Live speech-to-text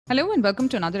Hello and welcome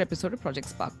to another episode of Project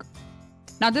Spark.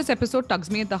 Now, this episode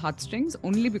tugs me at the heartstrings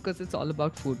only because it's all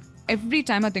about food. Every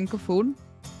time I think of food,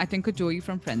 I think of Joey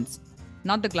from Friends.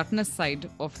 Not the gluttonous side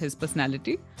of his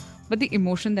personality, but the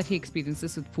emotion that he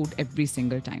experiences with food every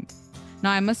single time.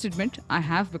 Now, I must admit, I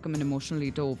have become an emotional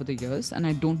eater over the years, and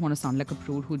I don't want to sound like a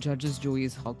prude who judges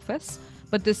Joey's hogfest,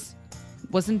 but this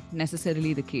wasn't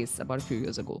necessarily the case about a few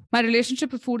years ago. My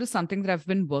relationship with food is something that I've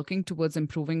been working towards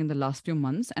improving in the last few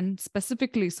months, and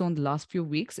specifically so in the last few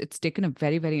weeks, it's taken a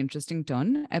very, very interesting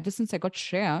turn ever since I got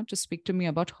Shreya to speak to me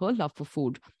about her love for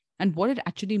food and what it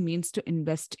actually means to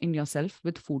invest in yourself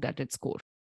with food at its core.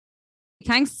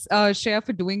 Thanks, Shreya,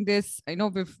 for doing this. I know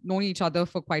we've known each other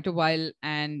for quite a while,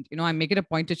 and I make it a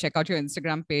point to check out your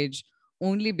Instagram page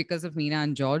only because of Meena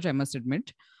and George, I must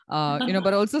admit.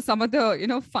 But also some of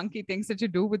the funky things that you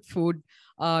do with food.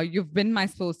 You've been my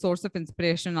source of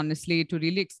inspiration, honestly, to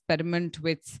really experiment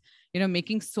with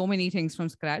making so many things from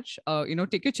scratch.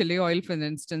 Take your chili oil for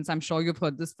instance. I'm sure you've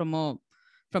heard this from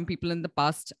people in the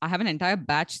past. I have an entire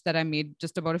batch that I made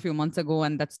just about a few months ago,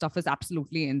 and that stuff is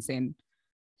absolutely insane.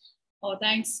 Oh,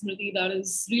 thanks, Smriti. That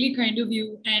is really kind of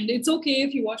you. And it's okay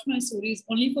if you watch my stories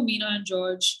only for Meena and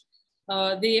George.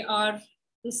 They are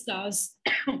the stars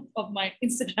of my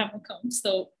Instagram account.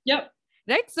 So, yeah.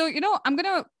 Right. So, I'm going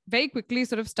to very quickly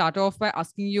sort of start off by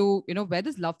asking you, where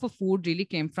this love for food really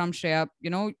came from, Shreya.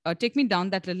 Take me down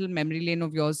that little memory lane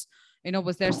of yours.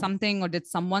 Was there something or did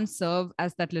someone serve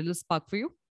as that little spark for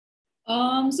you?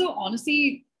 So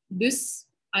honestly,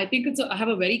 I think I have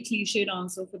a very cliched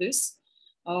answer for this.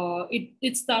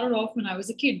 It started off when I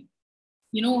was a kid.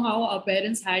 You know how our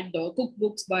parents had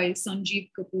cookbooks by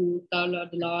Sanjeev Kapoor, Tala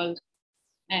Dalal,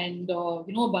 and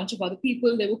a bunch of other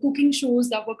people. There were cooking shows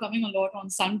that were coming a lot on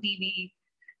Sun TV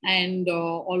and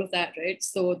all of that, right?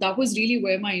 So that was really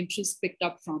where my interest picked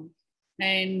up from.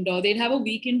 And they'd have a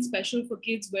weekend special for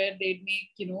kids where they'd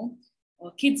make,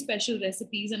 kid special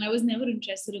recipes. And I was never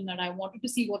interested in that. I wanted to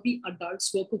see what the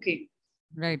adults were cooking.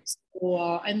 Right.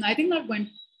 So, and I think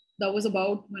that was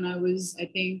about when I was, I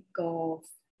think,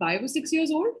 5 or 6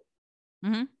 years old.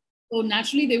 Mm-hmm. So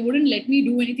naturally, they wouldn't let me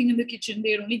do anything in the kitchen.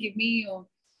 They'd only give me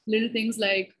little things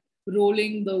like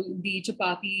rolling the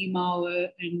chapati maav,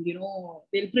 and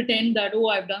they'll pretend that, oh,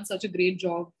 I've done such a great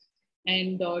job,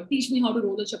 and teach me how to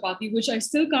roll a chapati, which I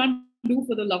still can't do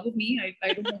for the love of me.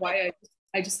 I don't know why.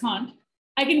 I just can't.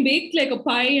 I can bake like a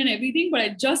pie and everything, but I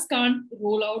just can't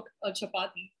roll out a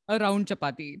chapati. A round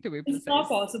chapati, to be precise. It's not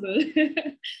possible.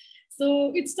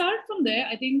 So it started from there.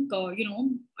 I think,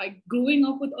 growing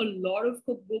up with a lot of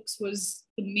cookbooks was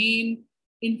the main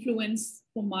influence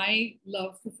for my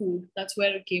love for food. That's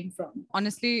where it came from.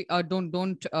 Honestly, don't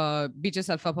beat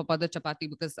yourself up about the chapati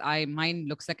because mine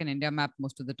looks like an India map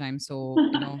most of the time. So,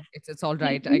 it's all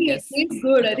right, I guess. It's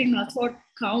good. I think that's what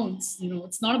counts.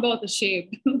 It's not about the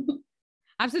shape.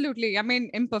 Absolutely. I mean,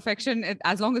 imperfection,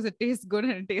 as long as it tastes good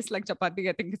and it tastes like chapati,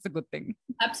 I think it's a good thing.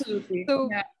 Absolutely. So,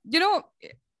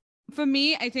 for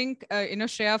me, I think,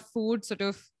 Shreya, food sort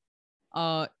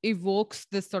of evokes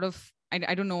this sort of,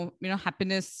 I don't know,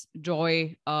 happiness,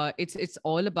 joy. It's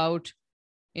all about,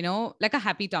 like a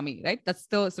happy tummy, right? That's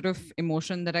the sort of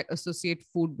emotion that I associate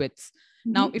food with.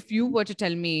 Mm-hmm. Now, if you were to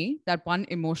tell me that one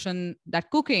emotion that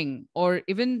cooking or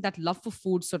even that love for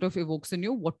food sort of evokes in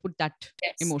you, what would that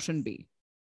emotion be?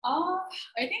 I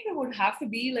think it would have to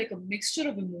be like a mixture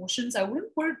of emotions. I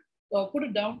wouldn't put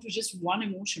it down to just one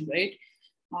emotion, right?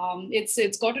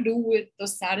 It's got to do with the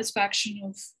satisfaction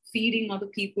of feeding other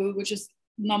people, which is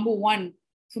number one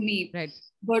for me. Right.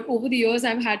 But over the years,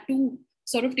 I've had to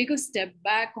sort of take a step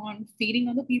back on feeding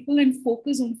other people and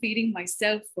focus on feeding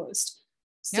myself first.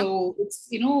 So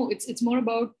it's more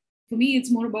about, for me,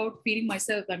 it's more about feeding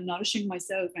myself. I'm nourishing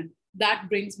myself, and that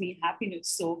brings me happiness.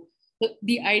 So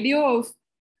the idea of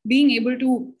being able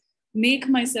to make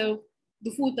myself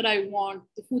the food that I want,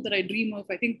 the food that I dream of,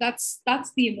 I think that's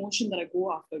the emotion that I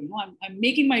go after. I'm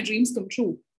making my dreams come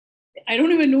true. I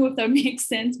don't even know if that makes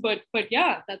sense, but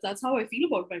yeah, that's how I feel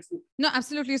about my food. No,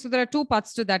 absolutely. So there are two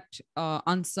parts to that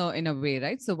answer in a way,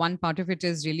 right? So one part of it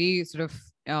is really sort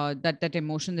of that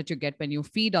emotion that you get when you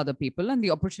feed other people and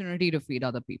the opportunity to feed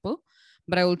other people.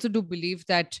 But I also do believe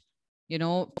that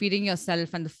feeding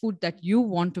yourself and the food that you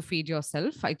want to feed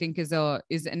yourself, I think is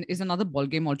another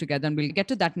ballgame altogether. And we'll get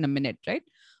to that in a minute, right?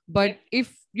 But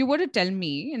if you were to tell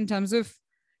me in terms of,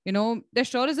 there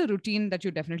sure is a routine that you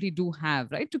definitely do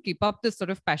have, right? To keep up this sort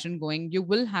of passion going, you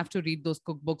will have to read those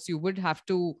cookbooks. You would have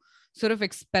to sort of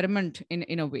experiment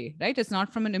in a way, right? It's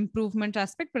not from an improvement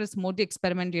aspect, but it's more the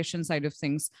experimentation side of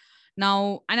things.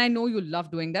 Now, and I know you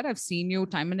love doing that. I've seen you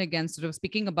time and again sort of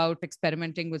speaking about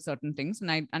experimenting with certain things.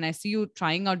 And I see you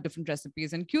trying out different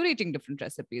recipes and curating different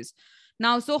recipes.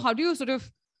 Now, so how do you sort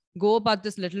of go about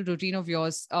this little routine of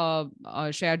yours,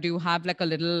 Share? Do you have like a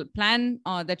little plan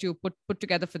that you put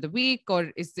together for the week, or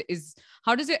is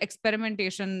how does your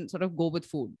experimentation sort of go with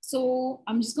food? So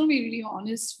I'm just going to be really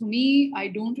honest. For me, I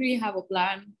don't really have a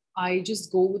plan. I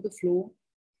just go with the flow.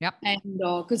 Yeah. And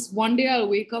because one day I'll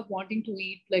wake up wanting to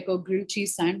eat like a grilled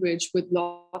cheese sandwich with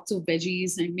lots of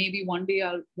veggies, and maybe one day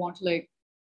I'll want to like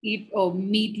eat a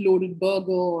meat loaded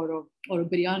burger or a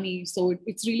biryani. So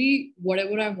it's really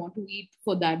whatever I want to eat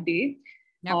for that day.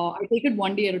 Yeah. I take it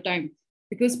one day at a time,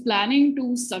 because planning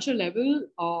to such a level,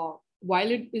 while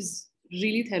it is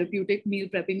really therapeutic, meal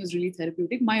prepping is really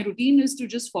therapeutic, my routine is to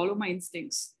just follow my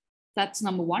instincts. That's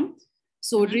number one.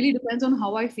 So it really depends on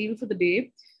how I feel for the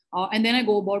day. And then I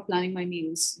go about planning my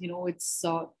meals. It's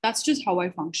that's just how I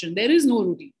function. There is no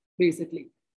routine,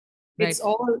 basically. It's Right.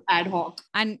 all ad hoc.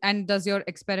 And does your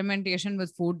experimentation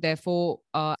with food therefore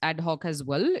ad hoc as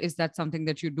well? Is that something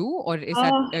that you do, or is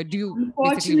that Uh, do you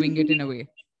basically wing it in unfortunately, a way?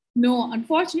 no.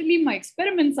 Unfortunately, my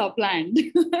experiments are planned.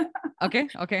 Okay.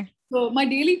 Okay. So my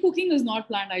daily cooking is not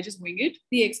planned. I just wing it.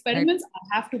 The Right. experiments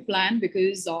I have to plan,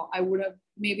 because I would have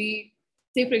maybe,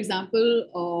 say, for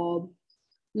example,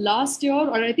 last year,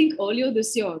 or I think earlier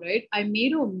this year, right? I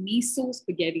made a miso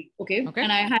spaghetti. Okay. Okay.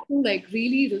 And I had to like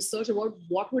really research about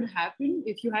what would happen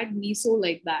if you had miso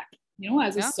like that,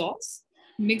 as a Yeah. sauce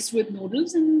mixed with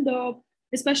noodles. And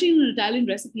especially in an Italian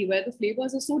recipe where the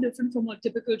flavors are so different from a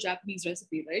typical Japanese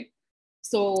recipe, right? Yeah.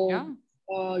 So,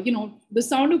 the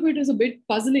sound of it is a bit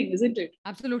puzzling, isn't it?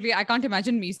 Absolutely. I can't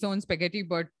imagine miso and spaghetti,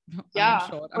 but I mean, Yeah.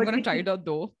 sure. I'm But gonna try it out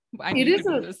though. I it need to is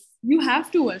do a, this. you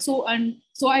have to. So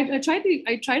I tried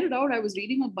it out. I was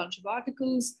reading a bunch of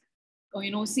articles,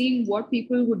 seeing what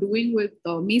people were doing with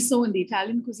miso in the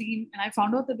Italian cuisine, and I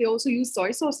found out that they also use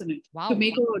soy sauce in it to Wow.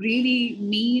 make a really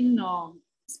mean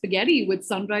spaghetti with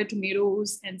sun-dried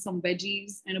tomatoes and some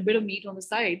veggies and a bit of meat on the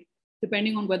side,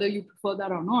 depending on whether you prefer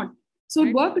that or not. So it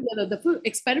Right. worked together. The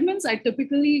experiments I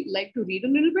typically like to read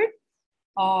a little bit,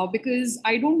 because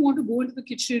I don't want to go into the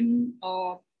kitchen,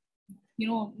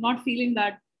 not feeling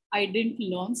that I didn't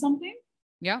learn something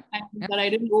Yeah. and Yeah. that I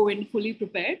didn't go in fully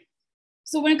prepared.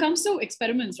 So when it comes to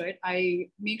experiments, right, I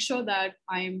make sure that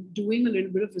I'm doing a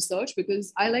little bit of research,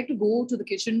 because I like to go to the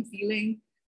kitchen feeling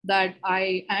that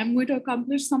I am going to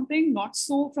accomplish something, not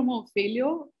so from a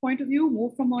failure point of view,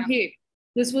 more from a, Yeah. hey,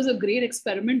 this was a great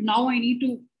experiment. Now I need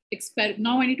to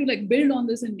now I need to like build on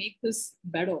this and make this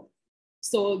better.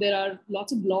 So there are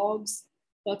lots of blogs,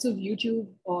 lots of YouTube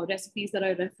recipes that I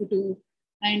refer to,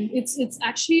 and it's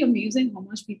actually amazing how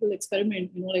much people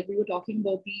experiment. Like we were talking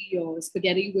about the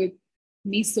spaghetti with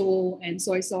miso and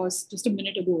soy sauce just a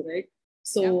minute ago, right?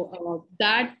 So Yeah.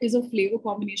 that is a flavor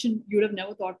combination you would have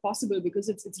never thought possible, because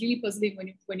it's really puzzling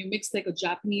when you mix like a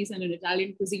Japanese and an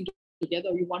Italian cuisine together.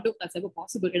 You wonder if that's ever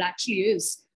possible. It actually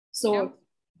is. Yeah. So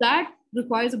that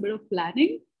requires a bit of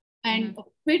planning Hmm. and a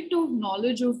bit of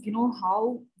knowledge of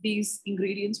how these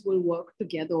ingredients will work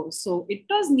together. So it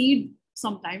does need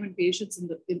some time and patience in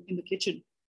the kitchen.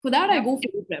 For that, I Yeah. go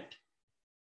fully prepped.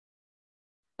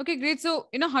 Okay, great. So,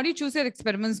 how do you choose your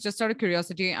experiments? Just out of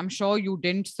curiosity, I'm sure you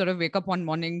didn't sort of wake up one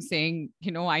morning saying,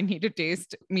 I need to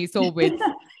taste miso with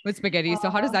spaghetti. So,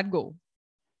 how does uh, that go?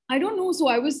 I don't know. So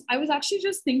I was actually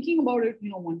just thinking about it,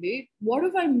 one day. What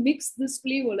if I mix this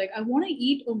flavor? Like I want to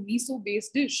eat a miso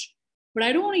based dish, but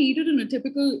I don't want to eat it in a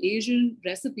typical Asian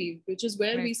recipe, which is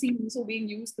where Right. we see miso being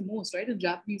used the most, right? In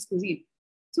Japanese cuisine.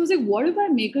 So I was like, what if I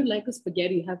make it like a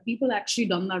spaghetti? Have people actually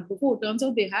done that before? Turns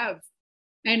out they have.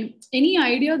 And any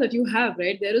idea that you have,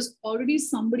 right? There is already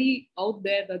somebody out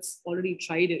there that's already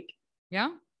tried it.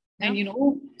 Yeah. And Yeah.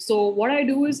 so what I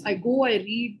do is I go, I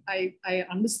read, I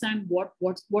understand what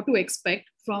to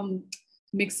expect from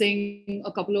mixing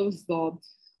a couple of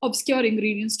obscure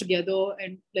ingredients together,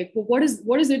 and like what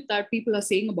is it that people are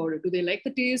saying about it? Do they like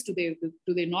the taste?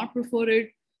 Do they not prefer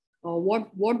it?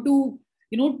 What do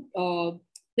you know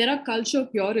there are culture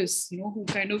purists, who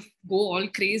kind of go all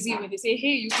crazy when they say,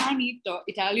 hey, you can't eat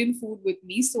Italian food with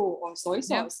miso or soy Yeah.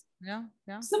 sauce. Yeah.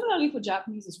 Yeah. Similarly for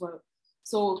Japanese as well.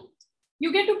 So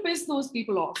you get to piss those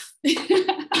people off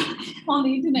on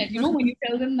the internet, when you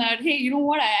tell them that, hey, you know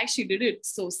what, I actually did it.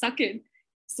 So suck it.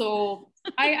 So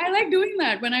I like doing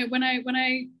that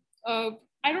uh,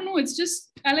 I don't know, it's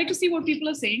just I like to see what people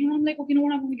are saying. And I'm like, okay, you know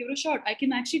what, I'm gonna give it a shot. I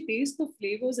can actually taste the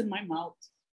flavors in my mouth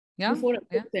Yeah. before I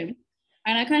Yeah. cook them.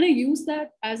 And I kind of use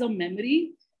that as a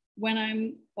memory when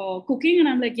I'm cooking, and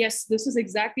I'm like, yes, this is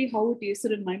exactly how it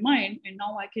tasted in my mind. And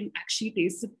now I can actually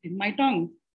taste it in my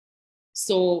tongue.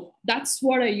 So that's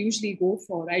what I usually go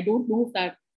for. I don't know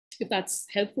if that's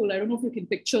helpful. I don't know if you can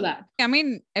picture that. I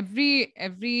mean,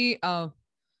 every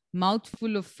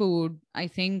mouthful of food, I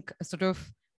think, sort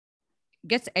of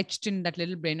gets etched in that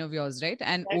little brain of yours, right?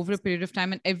 And over a That's, period of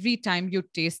time, and every time you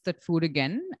taste that food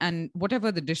again, and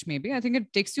whatever the dish may be, I think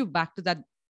it takes you back to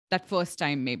that first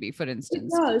time, maybe, for it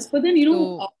instance. does. But then,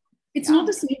 So it's not yeah,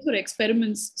 the same for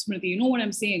experiments, Smriti. You know what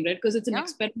I'm saying, right? Because it's an yeah,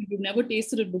 experiment. You've never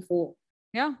tasted it before.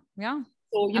 yeah,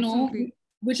 So, absolutely.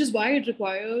 which is why it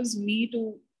requires me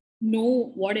to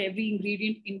know what every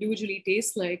ingredient individually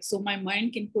tastes like. So my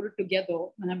mind can put it together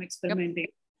when I'm Yep, experimenting.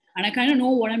 And I kind of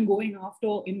know what I'm going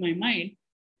after in my mind.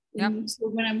 yep. So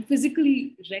when I'm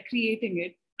physically recreating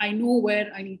it, I know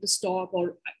where I need to stop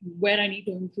or where I need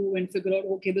to improve and figure out,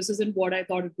 okay, this isn't what I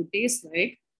thought it would taste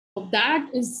like. So that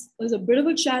is a bit of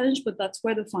a challenge, but that's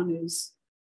where the fun is.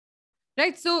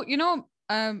 Right. So,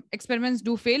 experiments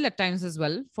do fail at times as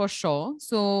well, for sure.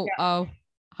 So, Yeah.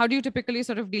 how do you typically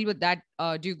sort of deal with that?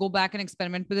 Do you go back and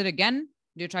experiment with it again?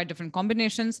 Do you try different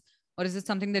combinations? Or is it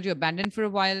something that you abandon for a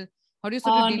while? How do you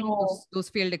sort of deal with No. those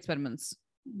failed experiments?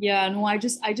 Yeah, no, I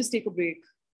just take a break.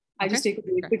 I Okay. just take a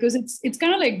break Okay. because it's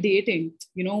kind of like dating,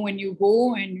 when you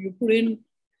go and you put in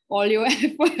all your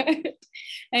effort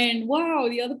and wow,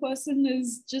 the other person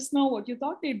is just not what you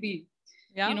thought they'd be.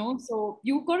 Yeah. So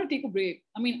you got to take a break.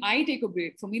 I mean, I take a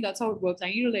break. For me, that's how it works. I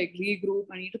need to like regroup.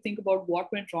 I need to think about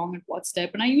what went wrong at what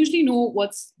step. And I usually know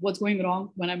what's going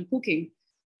wrong when I'm cooking.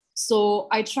 So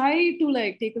I try to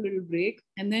like take a little break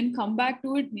and then come back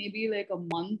to it maybe like a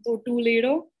month or two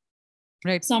later.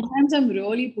 Right. Sometimes I'm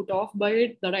really put off by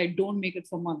it that I don't make it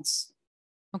for months.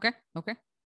 Okay. Okay.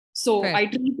 So Fair.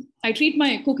 I treat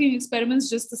my cooking experiments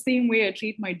just the same way I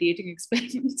treat my dating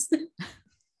experiments.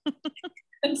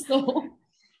 And so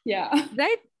yeah.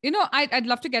 Right. I'd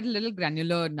love to get a little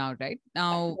granular now, right?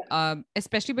 Now,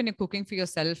 especially when you're cooking for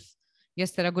yourself,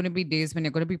 yes, there are going to be days when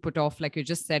you're going to be put off, like you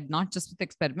just said, not just with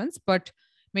experiments, but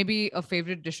maybe a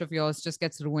favorite dish of yours just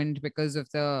gets ruined because of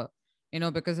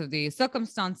because of the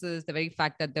circumstances, the very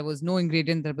fact that there was no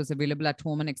ingredient that was available at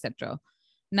home and etc.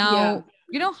 Yeah.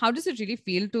 Now, how does it really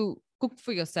feel to cook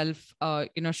for yourself?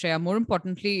 Share more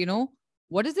importantly,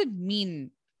 what does it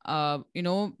mean,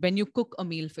 when you cook a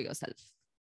meal for yourself?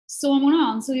 So I'm going to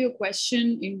answer your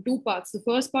question in two parts. The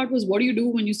first part was, what do you do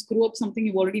when you screw up something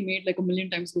you've already made like a million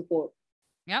times before?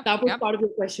 Yep. That was Yep. part of your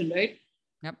question, right?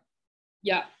 Yep.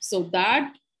 Yeah. So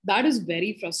that is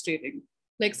very frustrating.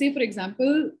 Like, say, for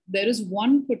example, there is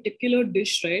one particular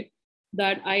dish, right,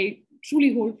 that I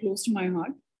truly hold close to my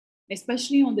heart,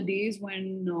 especially on the days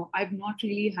when I've not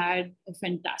really had a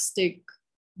fantastic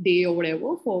day or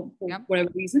whatever for Yep. whatever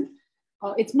reason.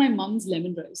 It's my mom's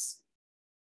lemon rice.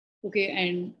 Okay.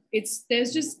 And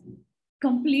there's just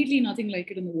completely nothing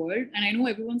like it in the world. And I know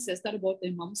everyone says that about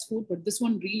their mom's food, but this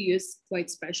one really is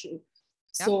quite special.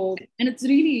 Yep. So, and it's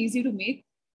really easy to make.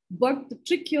 But the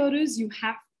trick here is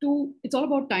it's all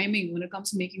about timing when it comes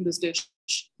to making this dish.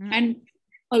 Mm. And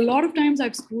a lot of times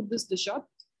I've screwed this dish up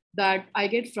that I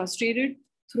get frustrated,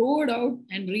 throw it out,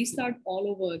 and restart all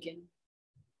over again.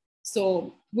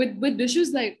 So with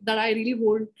dishes like that I really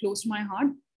hold close to my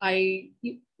heart, I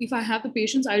if I have the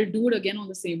patience, I'll do it again on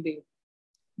the same day.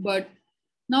 But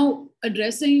now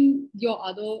addressing the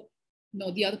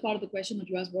other part of the question that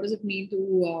you asked, what does it mean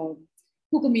to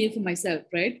cook a meal for myself,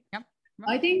 right? Yep. Yep.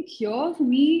 I think here for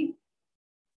me,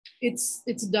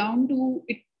 it's down to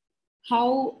it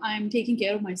how I'm taking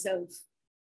care of myself,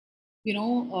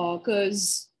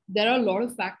 because there are a lot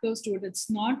of factors to it.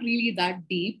 It's not really that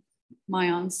deep, my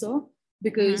answer, Mm-hmm.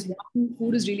 because one,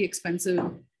 food is really expensive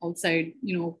outside,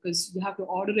 because you have to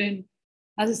order in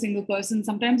as a single person.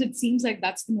 Sometimes it seems like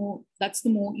that's the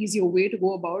more easier way to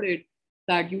go about it,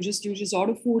 that you just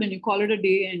order food and you call it a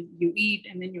day and you eat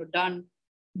and then you're done.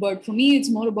 But for me,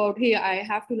 it's more about, hey, I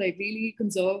have to like really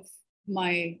conserve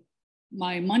my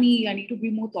my money. I need to be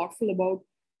more thoughtful about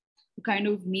the kind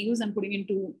of meals I'm putting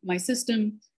into my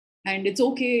system. And it's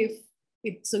okay if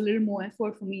it's a little more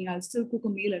effort for me. I'll still cook a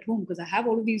meal at home because I have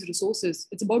all of these resources.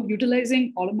 It's about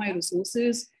utilizing all of my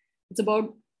resources. It's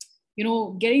about,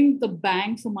 getting the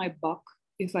bang for my buck,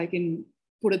 if I can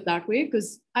put it that way.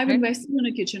 Because I've Right. invested in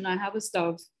a kitchen, I have a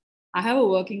stove, I have a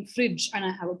working fridge, and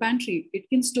I have a pantry. It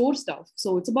can store stuff.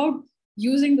 So it's about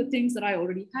using the things that I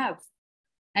already have.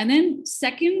 And then,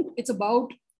 second, it's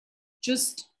about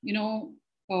just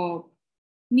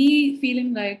me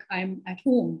feeling like I'm at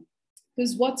home.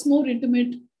 Because what's more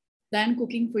intimate than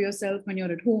cooking for yourself when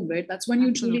you're at home, right? That's when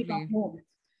you truly come Absolutely. home.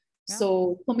 Yeah.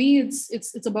 So for me,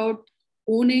 it's about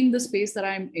owning the space that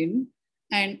I'm in,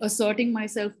 and asserting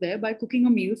myself there by cooking a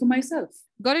meal for myself.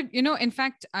 Got it. In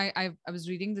fact, I was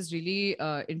reading this really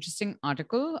interesting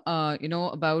article,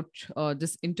 about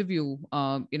this interview.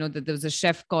 That there was a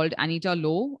chef called Anita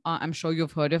Lowe. I'm sure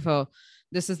you've heard of her.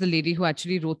 This is the lady who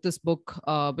actually wrote this book,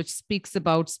 which speaks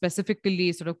about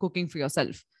specifically sort of cooking for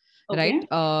yourself, right?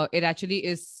 Okay. It actually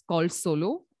is called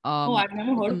Solo. Oh, I've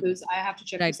never It's heard a, of this. I have to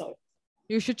check right. this out.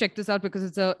 You should check this out because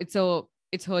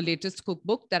it's her latest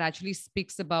cookbook that actually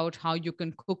speaks about how you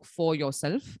can cook for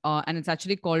yourself, and it's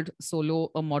actually called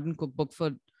Solo, a modern cookbook for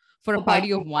a A Party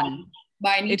party of of one. One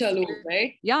by Anita It's Lowe,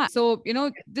 right? yeah. So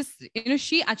this,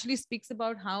 she actually speaks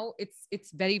about how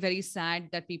it's very, very sad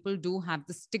that people do have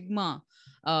the stigma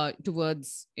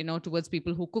towards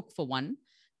people who cook for one.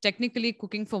 Technically,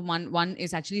 cooking for one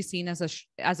is actually seen as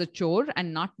a chore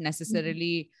and not Mhm.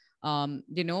 necessarily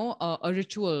a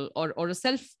ritual or a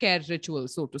self-care ritual,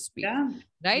 so to speak, Yeah.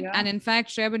 right? Yeah. And in fact,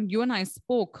 Shreya, when you and I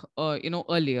spoke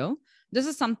earlier, this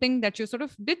is something that you sort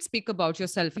of did speak about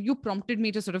yourself. You prompted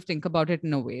me to sort of think about it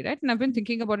in a way, right? And I've been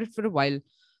thinking about it for a while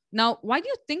now. Why do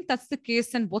you think that's the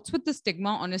case, and what's with the stigma,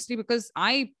 honestly? Because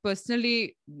I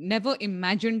personally never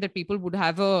imagined that people would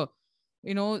have a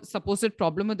supposed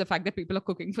problem with the fact that people are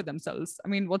cooking for themselves. I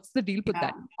mean, what's the deal with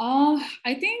Yeah. that?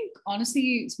 I think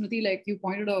honestly, Smriti, like you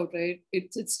pointed out, right?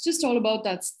 It's just all about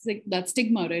that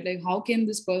stigma, right? Like how can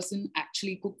this person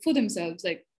actually cook for themselves?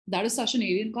 Like that is such an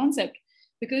alien concept.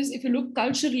 Because if you look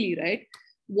culturally, right,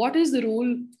 what is the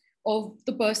role of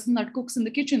the person that cooks in the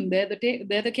kitchen? They're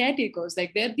the caretakers.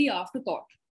 Like they're the afterthought.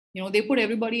 They put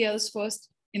everybody else first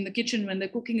in the kitchen when they're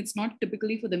cooking. It's not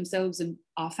typically for themselves. In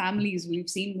our families, we've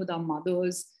seen with our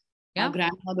mothers, our Yeah.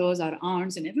 grandmothers, our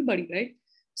aunts, and everybody, right?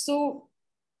 So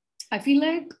I feel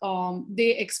like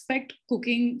they expect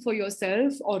cooking for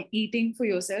yourself or eating for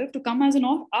yourself to come as an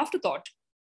afterthought,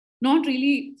 not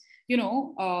really,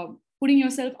 putting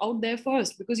yourself out there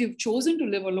first because you've chosen to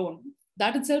live alone.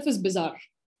 That itself is bizarre,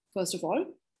 first of all.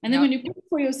 And then Yeah. when you cook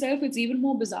for yourself, it's even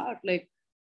more bizarre. Like,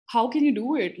 how can you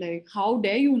do it? Like, how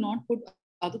dare you not put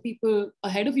other people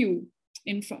ahead of you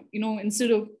in front,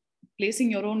 instead of placing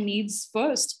your own needs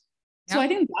first? So Yeah. I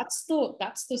think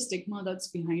that's the stigma that's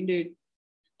behind it,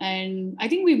 and I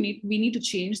think we need to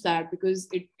change that because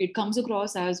it comes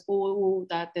across as, oh,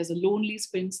 that there's a lonely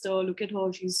spinster, look at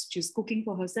her, she's cooking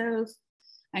for herself,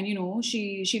 and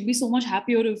she'd be so much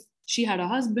happier if she had a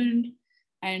husband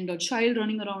and a child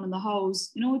running around in the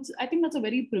house. I think that's a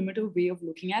very primitive way of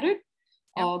looking at it,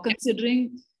 Yeah.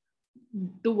 considering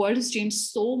the world has changed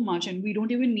so much and we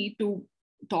don't even need to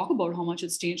talk about how much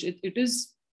it's changed.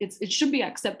 It should be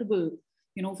acceptable,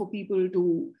 for people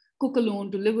to cook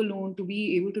alone, to live alone, to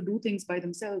be able to do things by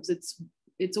themselves.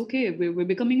 It's okay. We're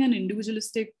becoming an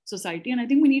individualistic society, and I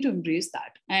think we need to embrace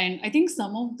that. And I think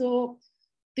some of the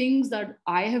things that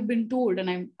I have been told,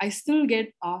 and I still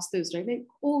get asked this, right? Like,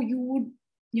 oh, you would,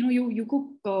 you cook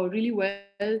really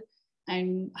well,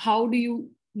 and how do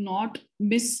you not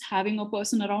miss having a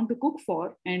person around to cook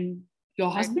for? And your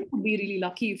Right. husband would be really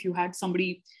lucky if you had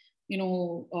somebody,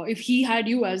 if he had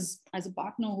you as a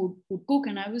partner who'd cook.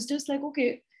 And I was just like,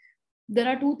 okay, there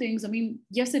are two things. I mean,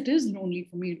 yes, it is lonely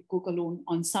for me to cook alone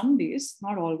on some days,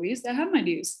 not always. I have my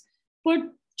days. But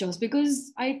just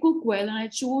because I cook well and I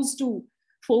chose to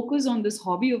focus on this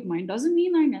hobby of mine doesn't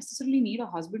mean I necessarily need a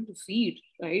husband to feed,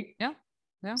 right? Yeah.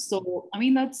 Yeah. So, I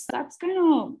mean, that's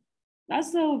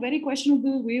a very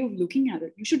questionable way of looking at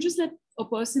it. You should just let a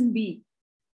person be,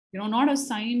 not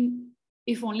assign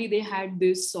if only they had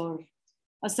this, or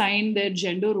assign their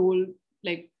gender role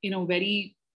like in a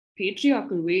very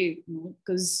patriarchal way,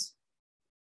 because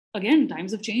again,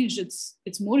 times have changed.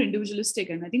 It's more individualistic,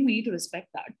 and I think we need to respect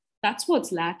that. That's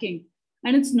what's lacking.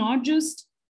 And it's not just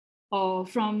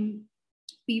from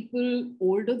people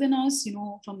older than us,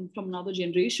 from another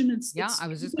generation. it's Yeah. it's I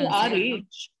was just people going to our say,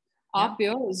 age, yeah. our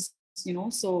peers,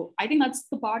 so I think that's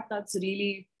the part that's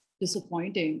really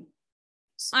disappointing.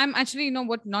 I'm actually,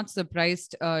 not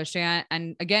surprised, Shreya.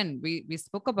 And again, we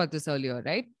spoke about this earlier,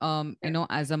 right?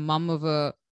 As a mom of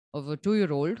a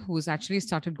 2-year-old who's actually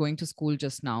started going to school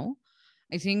just now,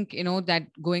 I think that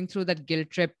going through that guilt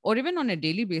trip, or even on a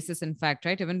daily basis, in fact,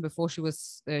 right, even before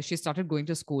she started going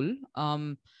to school,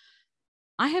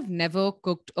 I have never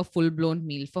cooked a full blown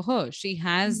meal for her. She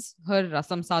has her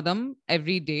rasam sadam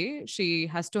every day. She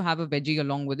has to have a veggie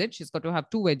along with it. She's got to have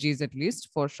 2 veggies at least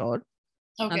for sure.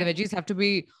 Now the Okay. veggies have to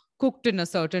be cooked in a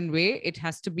certain way. It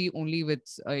has to be only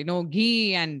with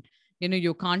ghee, and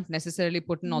you can't necessarily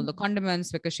put in all the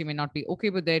condiments because she may not be okay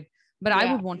with it. But I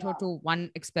Yeah, would want her to one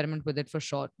experiment with it for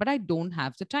sure. But I don't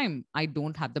have the time. I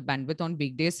don't have the bandwidth on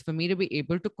weekdays for me to be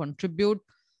able to contribute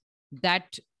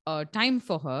that time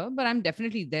for her, but I'm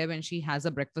definitely there when she has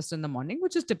a breakfast in the morning,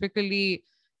 which is typically,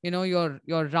 your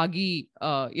ragi,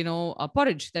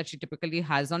 porridge that she typically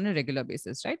has on a regular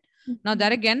basis, right? Now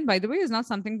that again, by the way, is not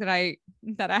something that I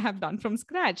have done from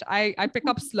scratch. I pick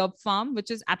up Slurp Farm,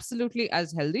 which is absolutely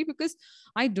as healthy because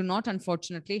I do not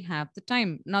unfortunately have the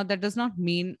time. Now that does not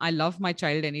mean I love my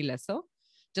child any lesser.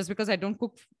 Just because I don't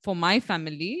cook for my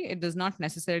family, it does not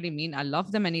necessarily mean I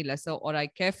love them any lesser or I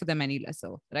care for them any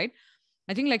lesser, right?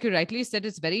 I think, like you rightly said,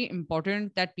 it's very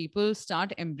important that people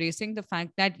start embracing the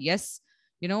fact that, yes,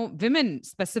 women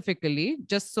specifically,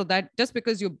 just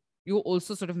because you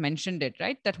also sort of mentioned it,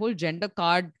 right? That whole gender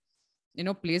card,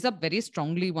 plays up very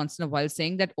strongly once in a while,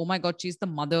 saying that, oh my God, she's the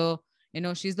mother,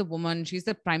 she's the woman, she's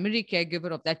the primary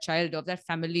caregiver of that child, of that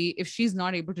family. If she's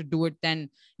not able to do it, then,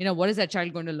 what is that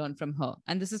child going to learn from her?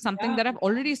 And this is something Yeah. that I've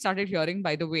already started hearing,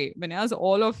 by the way, when I was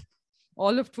all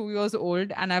of 2 years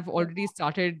old, and I've already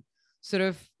started sort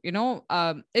of,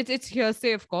 it's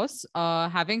hearsay, of course.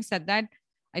 Having said that,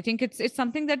 I think it's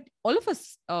something that all of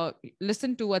us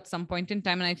listen to at some point in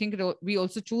time, and I think we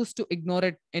also choose to ignore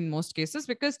it in most cases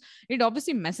because it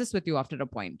obviously messes with you after a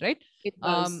point, right? It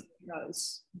Um, does. It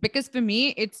does. because for me,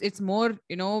 it's more,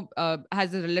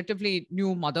 as a relatively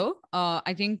new mother,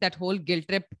 I think that whole guilt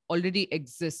trip already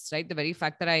exists, right? The very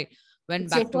fact that I went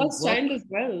It's your back to first work. child as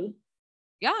well.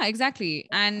 Yeah, exactly.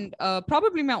 And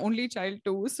probably my only child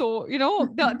too. So,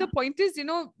 the point is,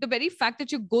 the very fact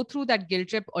that you go through that guilt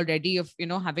trip already of,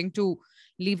 having to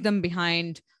leave them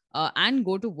behind, and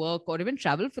go to work or even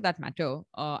travel for that matter,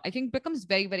 I think becomes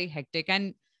very, very hectic.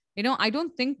 And, I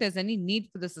don't think there's any need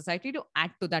for the society to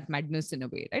add to that madness in a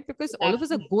way, right? Because all of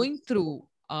us are Absolutely. going through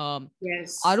our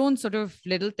Yes. own sort of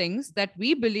little things that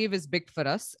we believe is big for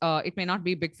us. It may not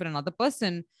be big for another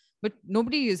person, but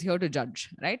nobody is here to judge,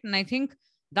 right? And I think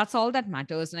that's all that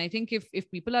matters. And I think if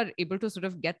people are able to sort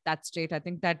of get that straight, I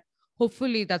think that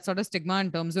hopefully that sort of stigma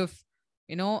in terms of,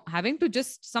 having to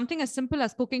just something as simple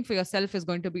as cooking for yourself is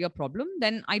going to be a problem,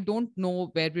 then I don't know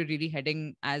where we're really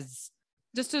heading as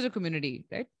a community,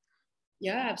 right?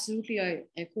 Yeah, absolutely. I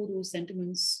echo those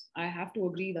sentiments. I have to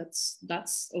agree.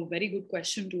 That's a very good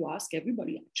question to ask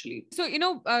everybody, actually. So,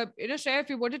 Shreya, if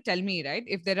you were to tell me, right,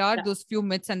 if there are Yeah. those few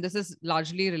myths, and this is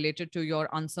largely related to your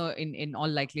answer in all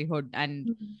likelihood,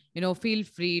 and, Mhm. feel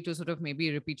free to sort of maybe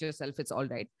repeat yourself, it's all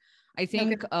right. I Okay.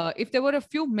 think if there were a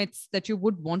few myths that you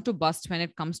would want to bust when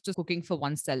it comes to cooking for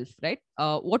oneself, right?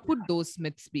 What would those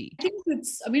myths be? I think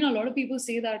I mean, a lot of people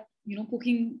say that,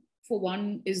 cooking for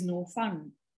one is no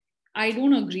fun. I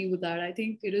don't agree with that. I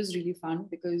think it is really fun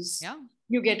because Yeah,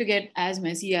 you get to get as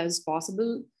messy as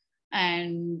possible.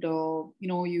 And,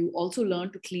 you also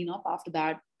learn to clean up after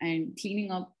that. And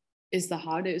cleaning up is the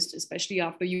hardest, especially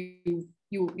after you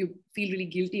feel really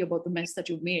guilty about the mess that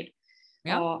you've made.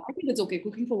 yeah, I think it's okay.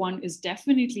 Cooking for one is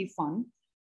definitely fun.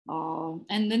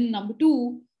 And then number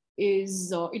two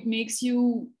is it makes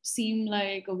you seem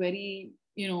like a very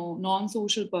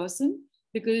non-social person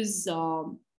because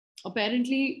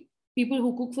apparently people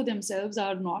who cook for themselves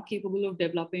are not capable of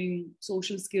developing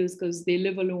social skills because they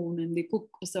live alone and they cook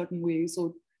a certain way. So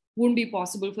it wouldn't be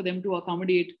possible for them to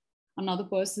accommodate another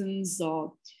person's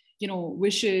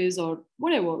wishes or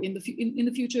whatever in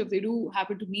the future. If they do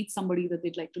happen to meet somebody that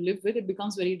they'd like to live with, it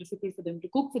becomes very difficult for them to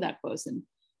cook for that person.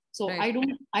 So right.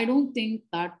 I don't think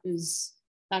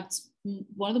that's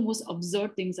one of the most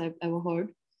absurd things I've ever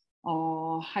heard.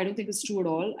 I don't think it's true at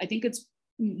all. I think it's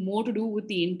more to do with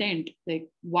the intent. Like,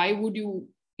 why would you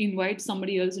invite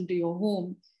somebody else into your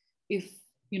home if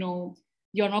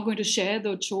you're not going to share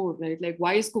the chore, right? Like,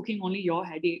 why is cooking only your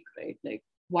headache, right? Like,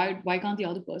 why can't the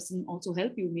other person also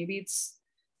help you? Maybe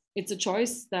it's a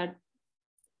choice that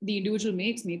the individual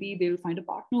makes. Maybe they'll find a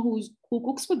partner who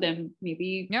cooks for them.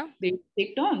 Maybe Yeah. they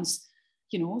take turns.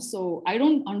 So I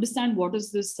don't understand what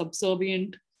is this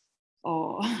subservient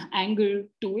angle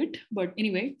to it. But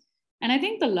anyway, and I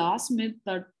think the last myth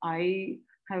that I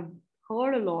have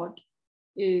heard a lot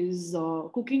is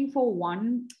cooking for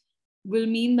one will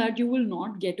mean that you will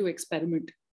not get to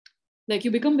experiment. Like,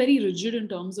 you become very rigid in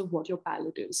terms of what your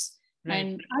palate is. Right.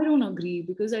 And I don't agree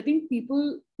because I think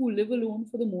people who live alone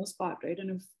for the most part, right? And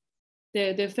if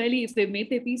if they've made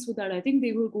their peace with that, I think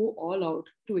they will go all out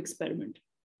to experiment.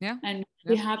 Yeah. And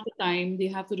they Yeah. have the time, they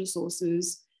have the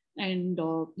resources, and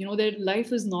their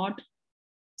life is not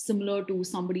similar to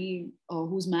somebody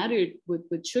who's married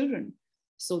with children.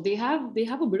 So they have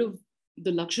a bit of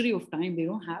the luxury of time. They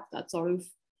don't have that sort of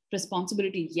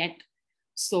responsibility yet.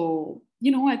 So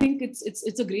I think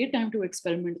it's a great time to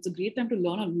experiment. It's a great time to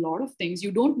learn a lot of things.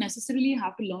 You don't necessarily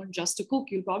have to learn just to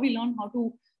cook. You'll probably learn how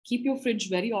to keep your fridge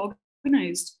very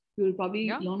organized. You'll probably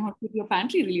Yeah. learn how to keep your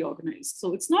pantry really organized.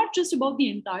 So it's not just about the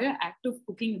entire act of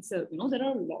cooking itself. There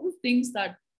are a lot of things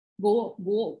that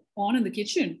go on in the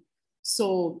kitchen.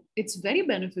 So it's very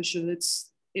beneficial.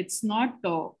 It's not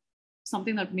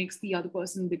something that makes the other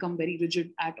person become very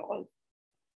rigid at all.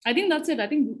 I think that's it. I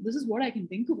think this is what I can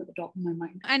think of at the top of my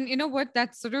mind. And you know what?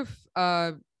 That's sort of,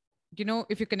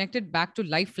 if you connect it back to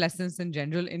life lessons in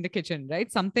general in the kitchen,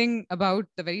 right? Something about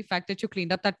the very fact that you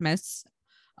cleaned up that mess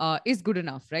is good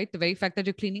enough, right? The very fact that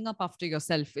you're cleaning up after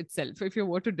yourself itself, if you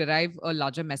were to derive a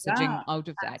larger Yeah, messaging out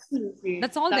of that, absolutely.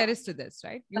 that's all there is to this,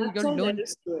 right? That's You'll all there learn.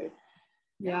 is to it.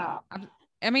 Yeah. Yeah.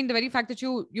 I mean, the very fact that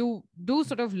you do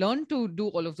sort of learn to do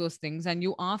all of those things, and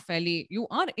you are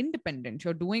independent.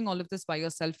 You're doing all of this by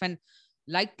yourself, and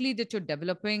likely that you're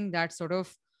developing that sort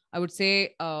of, I would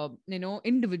say,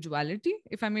 individuality,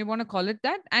 if I may want to call it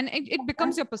that. And it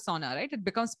becomes your persona, right? It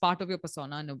becomes part of your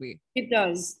persona in a way. It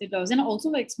does. It does. And also,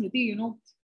 like Smriti,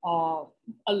 uh,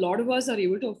 a lot of us are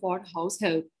able to afford house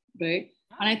help, right?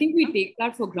 And I think we Yeah. take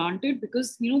that for granted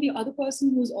because, the other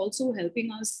person who's also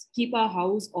helping us keep our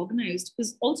house organized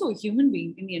is also a human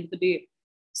being in the end of the day.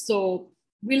 So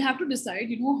we'll have to decide,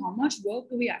 how much work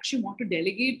do we actually want to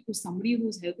delegate to somebody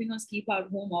who's helping us keep our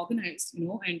home organized,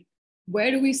 and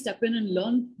where do we step in and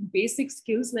learn basic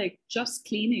skills like just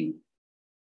cleaning,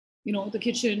 the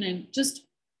kitchen and just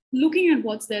looking at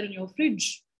what's there in your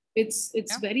fridge. It's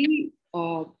Yeah. very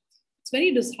it's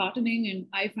very disheartening, and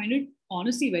I find it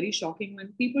honestly very shocking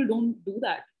when people don't do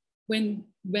that. When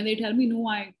they tell me, no,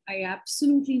 I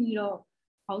absolutely need a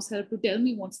house help to tell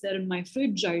me what's there in my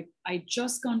fridge. I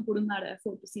just can't put in that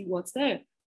effort to see what's there.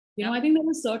 Yeah. I think there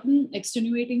are certain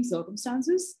extenuating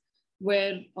circumstances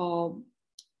where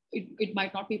it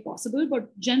might not be possible,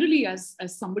 but generally as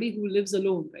somebody who lives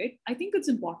alone, right, I think it's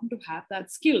important to have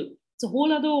that skill. It's a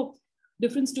whole other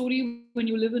different story when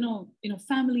you live in a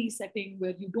family setting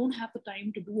where you don't have the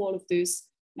time to do all of this,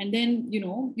 and then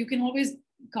you can always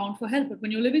count for help. But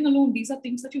when you're living alone, these are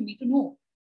things that you need to know.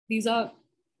 These are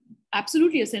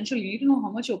absolutely essential. You need to know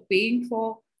how much you're paying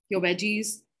for your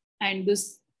veggies. And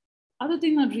this other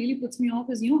thing that really puts me off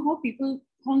is how people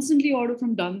constantly order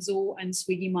from Dunzo and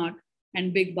Swiggy Mart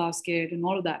and Big Basket and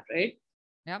all of that, right?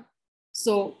 Yeah.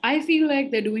 So I feel like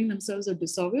they're doing themselves a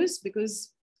disservice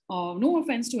because, no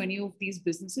offense to any of these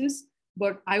businesses,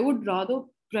 but I would rather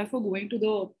prefer going to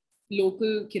the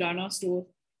local Kirana store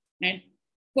and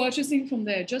purchasing from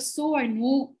there just so I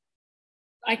know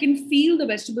I can feel the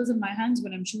vegetables in my hands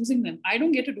when I'm choosing them. I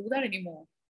don't get to do that anymore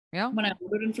Yeah. when I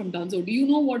order in from Dunzo. Do you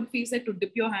know what it feels like to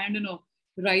dip your hand in a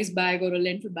rice bag or a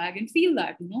lentil bag and feel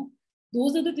that?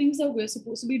 Those are the things that we're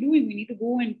supposed to be doing. We need to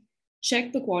go and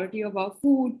check the quality of our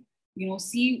food,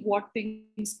 see what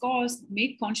things cost,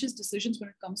 make conscious decisions when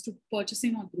it comes to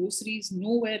purchasing our groceries,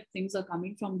 know where things are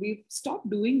coming from. We've stopped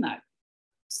doing that.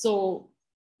 So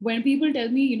when people tell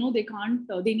me, they can't,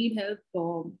 they need help,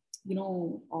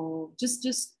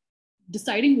 just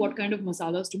deciding what kind of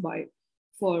masalas to buy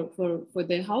for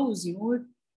their house,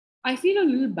 I feel a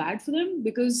little bad for them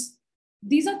because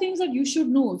these are things that you should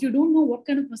know. If you don't know what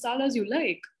kind of masalas you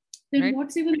like, then Right.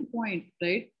 what's even the point,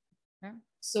 right? Yeah.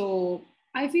 So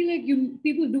I feel like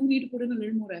people do need to put in a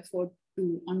little more effort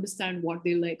to understand what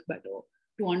they like better,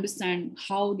 to understand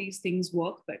how these things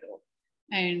work better.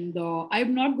 And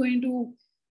I'm not going to,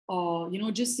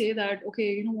 just say that, okay,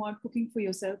 you know what, cooking for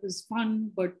yourself is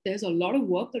fun, but there's a lot of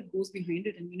work that goes behind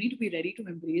it, and you need to be ready to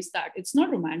embrace that. It's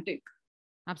not romantic.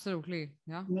 Absolutely.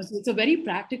 Yeah. So it's a very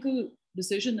practical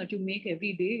decision that you make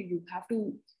every day.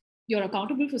 You're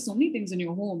accountable for so many things in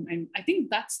your home. And I think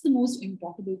that's the most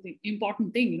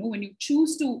important thing, when you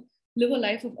choose to live a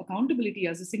life of accountability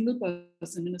as a single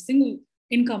person in a single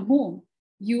income home,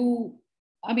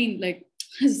 I mean, like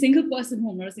as a single person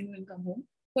home, not a single income home.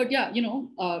 But yeah,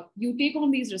 you take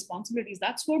on these responsibilities.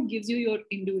 That's what gives you your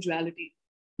individuality,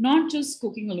 not just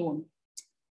cooking alone.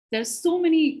 There's so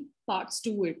many parts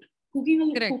to it.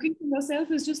 Correct. Cooking for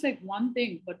yourself is just like one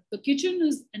thing, but the kitchen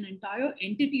is an entire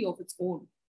entity of its own.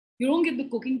 You don't get the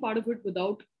cooking part of it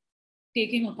without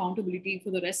taking accountability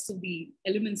for the rest of the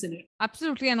elements in it.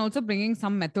 Absolutely. And also bringing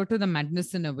some method to the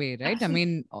madness in a way, right? I Absolutely.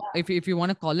 mean, if you want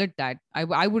to call it that,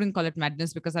 I wouldn't call it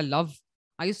madness because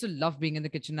I used to love being in the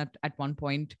kitchen at one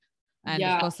point. And of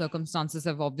Yeah, course, circumstances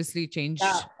have obviously yeah. It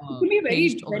can be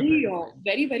changed very, over a very, period of time.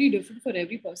 very, very different for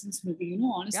every person, Smriti. Yeah,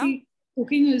 Honestly,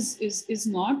 cooking is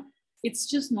not. It's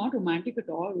just not romantic at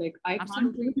all. Like I can't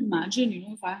absolutely. even imagine,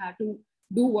 if I had to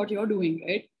do what you're doing,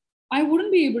 right? I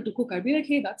wouldn't be able to cook. I'd be like,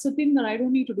 hey, that's a thing that I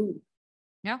don't need to do.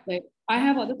 Yeah, Like I yeah,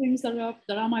 have other things that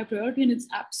are my priority, and it's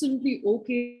absolutely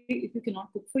okay if you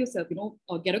cannot cook for yourself.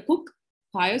 Or get a cook,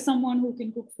 hire someone who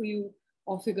can cook for you,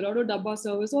 or figure out a dabba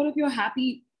service. Or if you're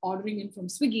happy ordering in from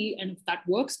Swiggy, and if that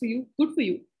works for you, good for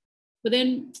you. But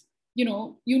then, you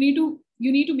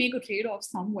need to make a trade-off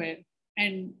somewhere,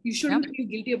 and you shouldn't feel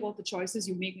guilty about the choices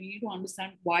you make. You need to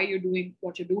understand why you're doing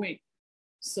what you're doing.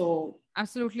 So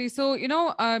Absolutely. So,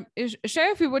 Shreya,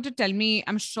 if you were to tell me,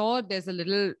 I'm sure there's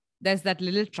that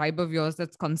little tribe of yours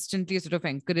that's constantly sort of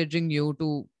encouraging you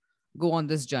to go on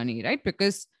this journey, right?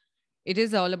 Because it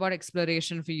is all about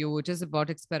exploration for you. It is about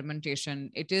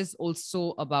experimentation. It is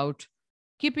also about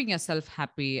keeping yourself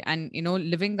happy and,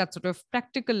 living that sort of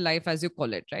practical life, as you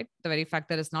call it, right? The very fact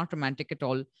that it's not romantic at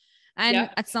all. And yeah,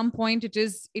 at some point, it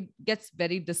gets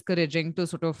very discouraging to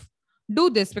sort of do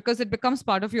this because it becomes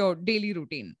part of your daily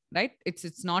routine, right?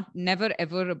 It's not never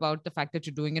ever about the fact that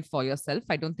you're doing it for yourself.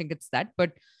 I don't think it's that,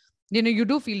 but you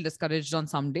do feel discouraged on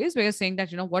some days where you're saying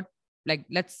that, what, like,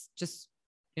 let's just,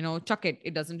 chuck it.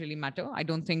 It doesn't really matter. I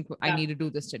don't think I yeah. need to do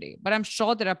this today. But I'm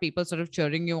sure there are people sort of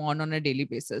cheering you on a daily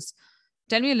basis.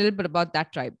 Tell me a little bit about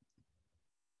that tribe.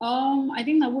 I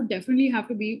think that would definitely have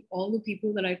to be all the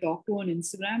people that I talk to on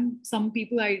Instagram. Some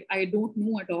people I don't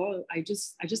know at all. I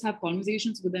just have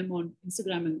conversations with them on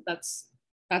Instagram, and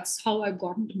that's how I've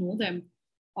gotten to know them.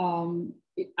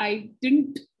 I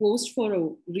didn't post for a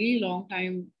really long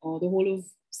time, the whole of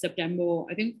September.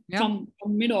 I think Yeah. from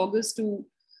mid-August to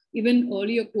even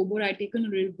early October, I'd taken a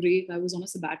real break. I was on a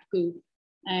sabbatical,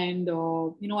 and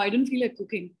I didn't feel like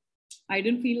cooking. I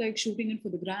didn't feel like shooting it for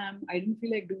the gram. I didn't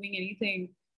feel like doing anything.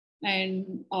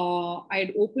 And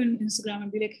I'd open Instagram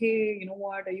and be like, hey, you know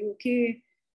what? Are you okay?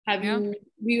 Yeah.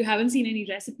 We haven't seen any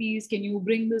recipes. Can you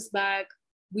bring this back?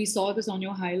 We saw this on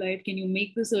your highlight. Can you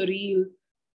make this a reel?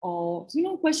 Or,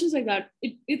 questions like that.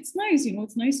 It's nice,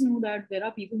 it's nice to know that there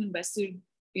are people invested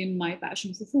in my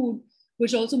passion for food,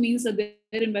 which also means that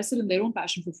they're invested in their own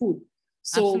passion for food.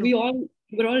 So Absolutely.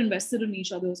 we're all invested in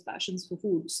each other's passions for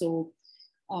food. So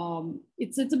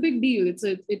it's a big deal.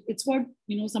 It's what,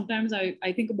 sometimes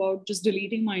I think about just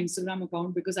deleting my Instagram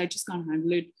account because I just can't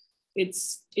handle it.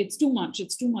 It's too much.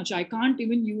 It's too much. I can't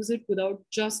even use it without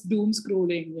just doom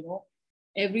scrolling.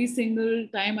 Every single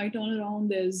time I turn around,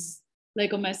 there's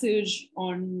like a message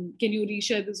on, can you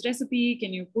reshare this recipe?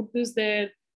 Can you put this there?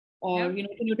 Or, Yeah.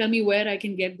 can you tell me where I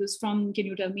can get this from? Can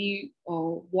you tell me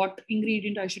what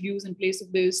ingredient I should use in place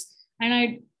of this? And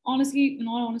I honestly, in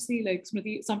all honesty, like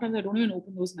Smriti, sometimes I don't even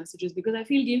open those messages because I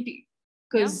feel guilty Yeah.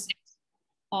 because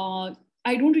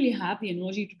I don't really have the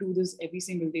energy to do this every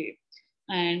single day.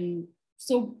 And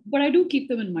so, but I do keep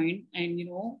them in mind. And,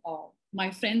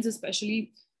 my friends,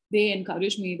 especially, they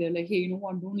encourage me. They're like, hey, you know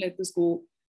what, don't let this go.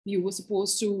 You were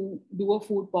supposed to do a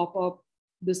food pop up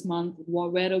this month.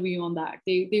 Where are we on that?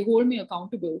 They hold me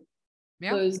accountable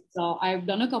Yeah. because I've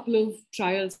done a couple of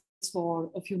trials for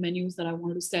a few menus that I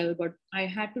wanted to sell, but I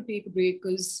had to take a break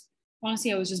because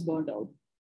honestly, I was just burned out.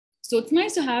 So it's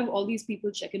nice to have all these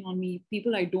people checking on me,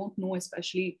 people I don't know,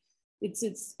 especially.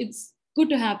 It's good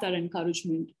to have that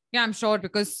encouragement. Yeah, I'm sure,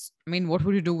 because I mean, what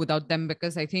would you do without them?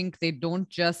 Because I think they don't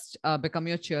just become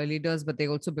your cheerleaders, but they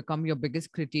also become your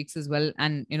biggest critiques as well.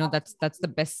 And that's the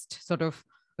best sort of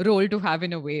role to have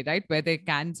in a way, right? Where they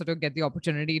can sort of get the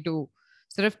opportunity to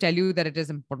sort of tell you that it is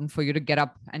important for you to get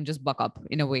up and just buck up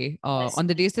in a way Yes, on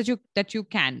the days that you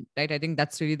can, right? I think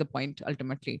that's really the point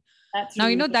ultimately. that's Now,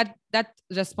 really that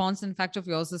response, in fact, of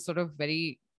yours is sort of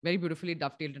very, very beautifully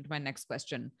dovetailed into my next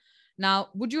question. Now,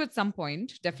 would you at some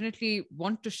point definitely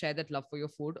want to share that love for your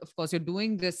food? Of course, you're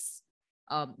doing this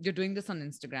on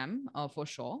Instagram for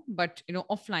sure, but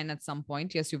offline at some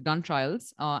point. Yes, you've done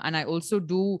trials, and I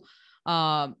do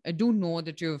know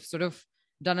that you've sort of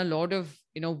done a lot of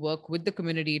work with the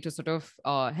community to sort of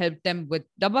help them with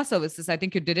dabba services. I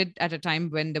think you did it at a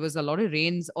time when there was a lot of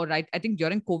rains, or right, I think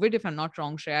during COVID, if I'm not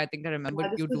wrong, Shreya, I think I remembered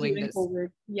yeah, this you was doing during this, COVID.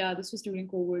 Yeah, this was during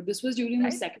COVID. This was during the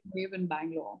right? second wave in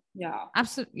Bangalore. Yeah.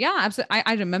 Absolutely. Yeah, absolutely.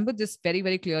 I remember this very,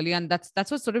 very clearly. And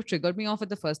that's what sort of triggered me off at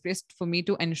the first place for me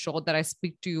to ensure that I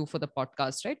speak to you for the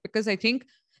podcast, right? Because I think,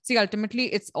 see,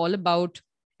 ultimately it's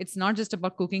not just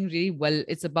about cooking really well.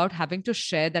 It's about having to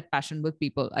share that passion with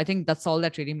people. I think that's all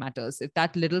that really matters. If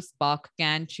that little spark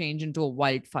can change into a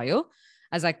wildfire,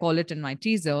 as I call it in my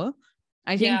teaser,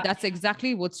 I think Yeah. that's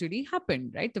exactly what's really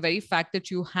happened, right? The very fact that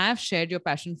you have shared your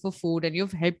passion for food and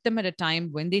you've helped them at a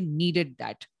time when they needed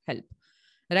that help,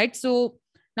 right? So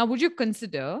now, would you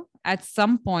consider at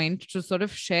some point to sort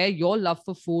of share your love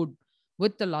for food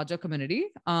with the larger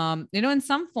community, in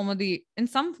some form in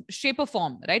some shape or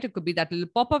form, right? It could be that little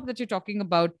pop-up that you're talking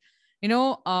about.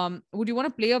 Would you want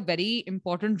to play a very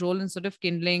important role in sort of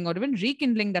kindling or even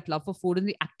rekindling that love for food in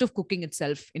the act of cooking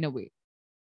itself in a way?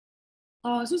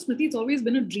 So Smriti, it's always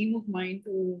been a dream of mine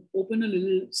to open a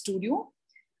little studio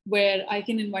where I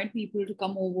can invite people to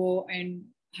come over and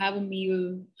have a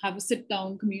meal, have a sit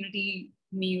down community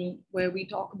meal where we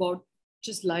talk about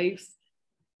just life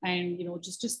and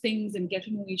just things and get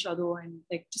to know each other and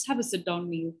like just have a sit down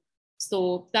meal.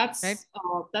 So Right.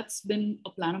 that's been a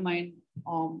plan of mine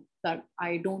that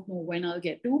I don't know when I'll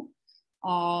get to.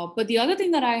 But the other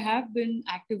thing that I have been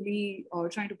actively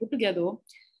trying to put together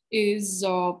is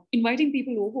inviting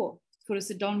people over for a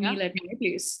sit down Yeah. meal at my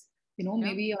place. Yeah.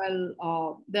 Maybe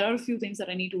there are a few things that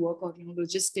I need to work out,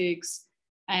 logistics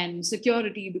and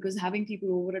security, because having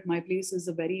people over at my place is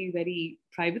a very, very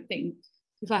private thing.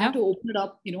 If I have Yeah. to open it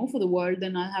up, for the world,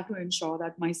 then I'll have to ensure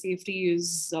that my safety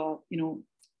is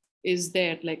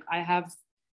there. Like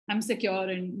I'm secure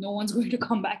and no one's going to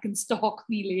come back and stalk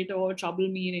me later or trouble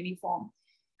me in any form.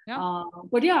 Yeah.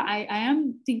 But yeah, I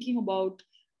am thinking about,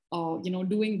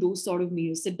 doing those sort of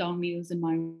meals, sit down meals in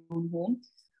my own home.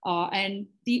 And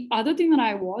the other thing that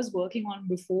I was working on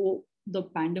before the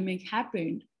pandemic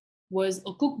happened was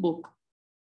a cookbook.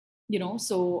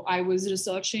 So I was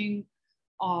researching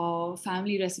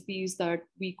family recipes that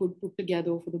we could put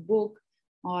together for the book.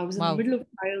 I was in the Wow. middle of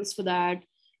trials for that.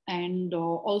 And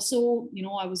also,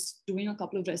 I was doing a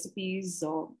couple of recipes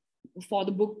for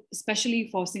the book, especially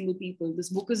for single people. This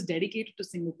book is dedicated to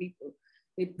single people.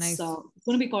 Nice. It's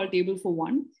going to be called Table for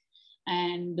One.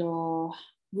 And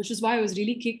which is why I was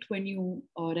really kicked when you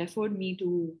referred me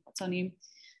to, what's her name?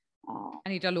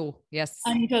 Anita Low. Yes.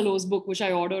 Anita Lowe's book, which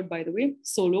I ordered, by the way,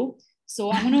 solo.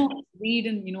 So I'm gonna read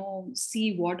and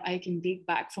see what I can take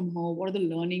back from her. What are the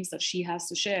learnings that she has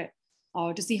to share,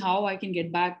 to see how I can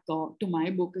get back to my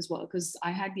book as well. Because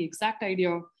I had the exact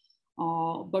idea,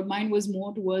 but mine was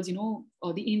more towards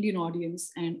the Indian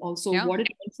audience, and also Yeah. what it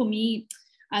meant for me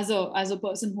as a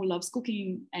person who loves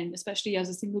cooking, and especially as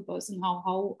a single person,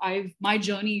 how I've my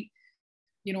journey,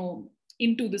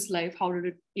 into this life. How did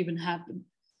it even happen?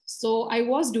 So I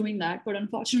was doing that, but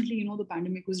unfortunately, the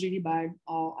pandemic was really bad.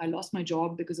 I lost my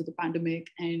job because of the pandemic,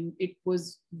 and it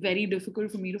was very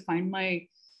difficult for me to find my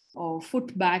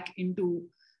foot back into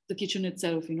the kitchen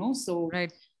itself. So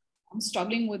Right. I'm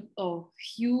struggling with a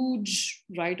huge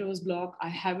writer's block. I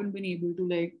haven't been able to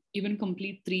like even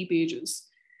complete 3 pages.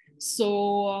 So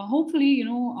hopefully,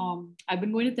 I've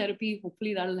been going to therapy.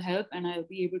 Hopefully that'll help, and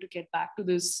I'll be able to get back to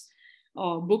this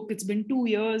book. It's been 2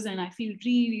 years, and I feel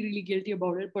really, really guilty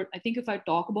about it. But I think if I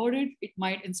talk about it, it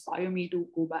might inspire me to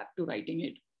go back to writing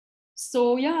it.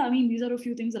 So yeah, I mean, these are a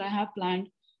few things that I have planned.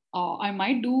 I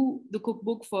might do the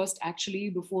cookbook first, actually,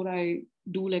 before I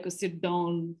do like a sit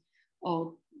down uh,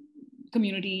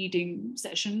 community eating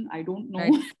session. I don't know.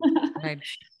 Right. Right.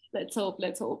 Let's hope.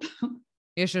 Let's hope.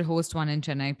 You should host one in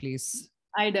Chennai, please.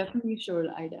 I definitely should.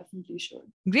 I definitely should.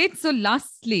 Great. So,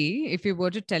 lastly, if you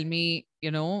were to tell me,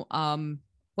 what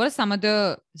are some of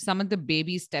the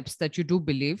baby steps that you do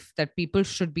believe that people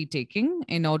should be taking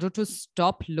in order to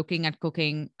stop looking at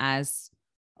cooking as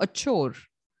a chore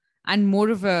and more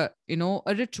of a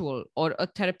ritual or a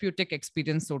therapeutic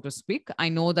experience, so to speak? I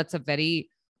know that's a very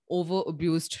over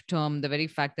abused term, the very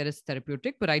fact that it's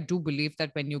therapeutic, but I do believe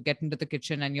that when you get into the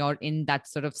kitchen and you're in that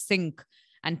sort of sync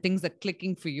and things are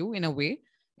clicking for you in a way,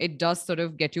 it does sort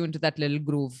of get you into that little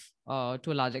groove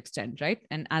to a large extent, right?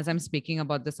 And as I'm speaking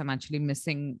about this, I'm actually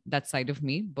missing that side of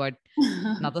me, but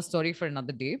another story for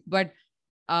another day. But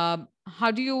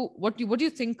what do you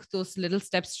think those little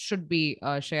steps should be,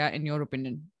 Shreya, in your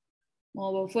opinion?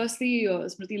 Well, firstly,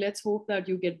 Smriti, let's hope that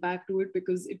you get back to it,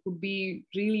 because it would be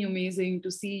really amazing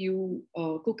to see you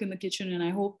cook in the kitchen. And I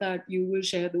hope that you will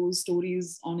share those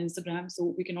stories on Instagram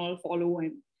so we can all follow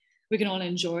and we can all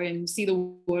enjoy and see the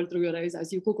world through your eyes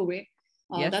as you cook away.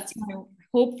 Yes. That's my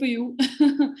hope for you.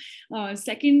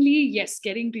 Secondly, yes,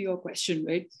 getting to your question,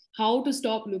 right? How to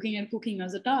stop looking at cooking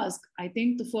as a task. I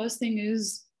think the first thing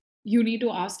is you need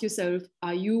to ask yourself,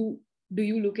 do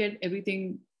you look at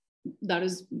everything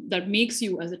that makes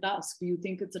you as a task? Do you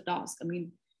think it's a task? I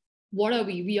mean, what are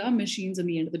we are machines in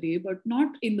the end of the day, but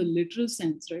not in the literal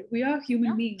sense, right? We are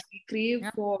human Yeah. beings. We crave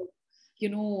Yeah.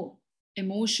 for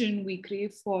emotion. We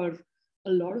crave for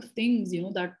a lot of things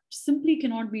that simply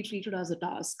cannot be treated as a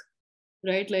task,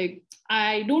 right? Like,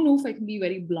 I don't know if I can be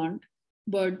very blunt,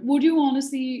 but would you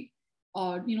honestly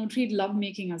treat love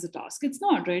making as a task? It's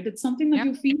not, right? It's something that Yeah.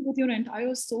 you feel with your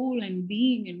entire soul and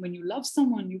being, and when you love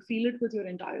someone, you feel it with your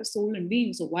entire soul and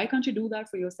being. So why can't you do that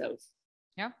for yourself?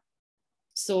 Yeah.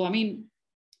 So I mean,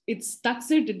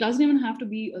 that's it. It doesn't even have to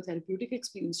be a therapeutic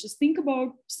experience. Just think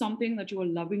about something that you are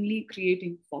lovingly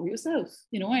creating for yourself,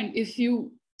 and if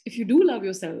you do love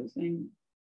yourself, and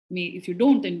if you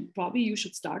don't, then probably you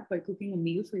should start by cooking a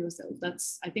meal for yourself.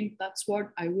 I think that's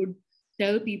what I would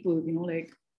tell people,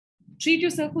 like, treat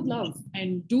yourself with love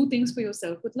and do things for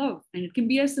yourself with love. And it can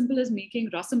be as simple as making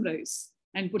rasam rice.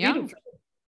 and Yeah. potato fry.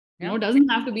 Yeah. It doesn't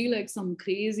have to be like some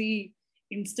crazy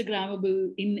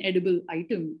Instagrammable, inedible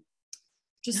item.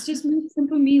 Just make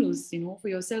simple meals, for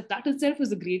yourself. That itself is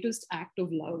the greatest act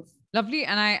of love. Lovely.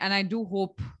 And I do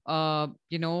hope,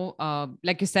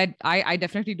 like you said, I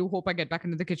definitely do hope I get back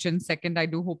into the kitchen. Second, I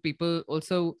do hope people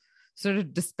also sort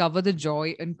of discover the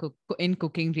joy in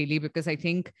cooking, really, because I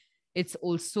think it's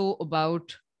also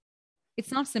about,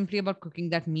 it's not simply about cooking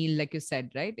that meal, like you said,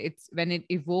 right? It's when it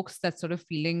evokes that sort of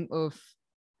feeling of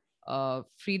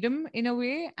freedom in a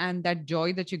way, and that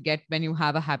joy that you get when you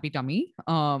have a happy tummy.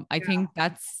 I Yeah. think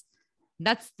that's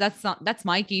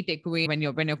my key takeaway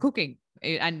when you're cooking,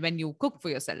 and when you cook for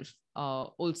yourself,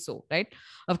 also, right?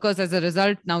 Of course, as a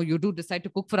result, now you do decide to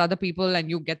cook for other people and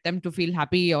you get them to feel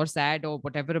happy or sad or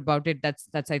whatever about it. That's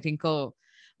I think it's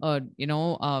So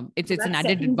it's an that's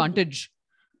added secondary. advantage.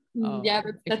 Yeah,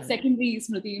 If that's secondary,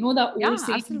 Smriti. That old Yeah,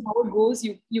 saying, absolutely. how it goes,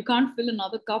 you can't fill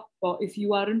another cup if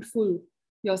you aren't full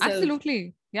yourself.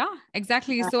 Absolutely. Yeah,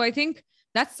 exactly. Yeah. So I think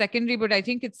that's secondary, but I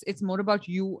think it's more about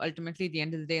you ultimately at the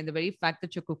end of the day, and the very fact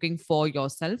that you're cooking for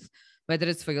yourself, whether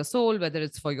it's for your soul, whether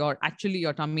it's for your actually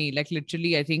your tummy. Like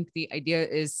literally, I think the idea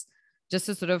is just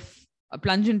to sort of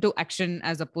plunge into action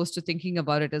as opposed to thinking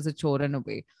about it as a chore in a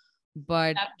way.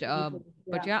 But Absolutely.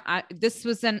 but Yeah. yeah, this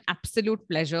was an absolute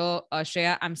pleasure,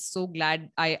 Shreya. I'm so glad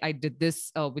I did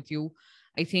this with you.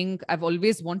 I think I've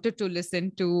always wanted to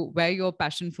listen to where your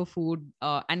passion for food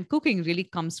and cooking really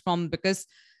comes from, because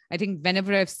I think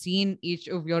whenever I've seen each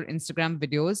of your Instagram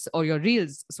videos or your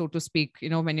reels, so to speak,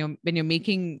 when you're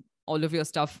making all of your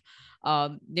stuff,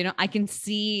 I can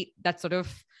see that sort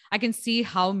of, I can see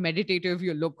how meditative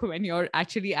you look when you're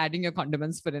actually adding your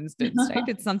condiments, for instance, right?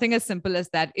 It's something as simple as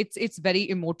that. It's very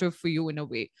emotive for you in a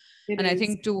way, It and I is.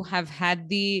 think to have had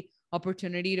the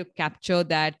opportunity to capture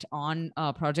that on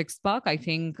Project Spark, I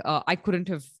think I couldn't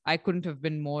have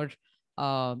been more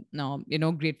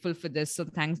no, grateful for this. So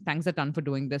thanks a ton for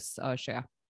doing this, Shreya.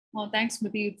 Well, thanks,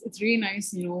 Smriti. It's really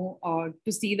nice, to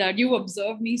see that you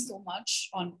observe me so much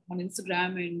on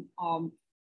Instagram. And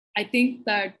I think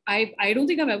that I don't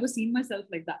think I've ever seen myself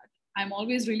like that. I'm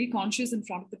always really conscious in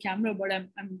front of the camera, but it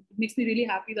makes me really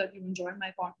happy that you enjoy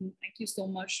my content. Thank you so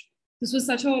much. This was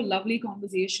such a lovely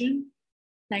conversation.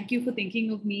 Thank you for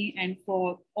thinking of me and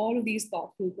for all of these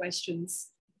thoughtful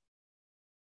questions.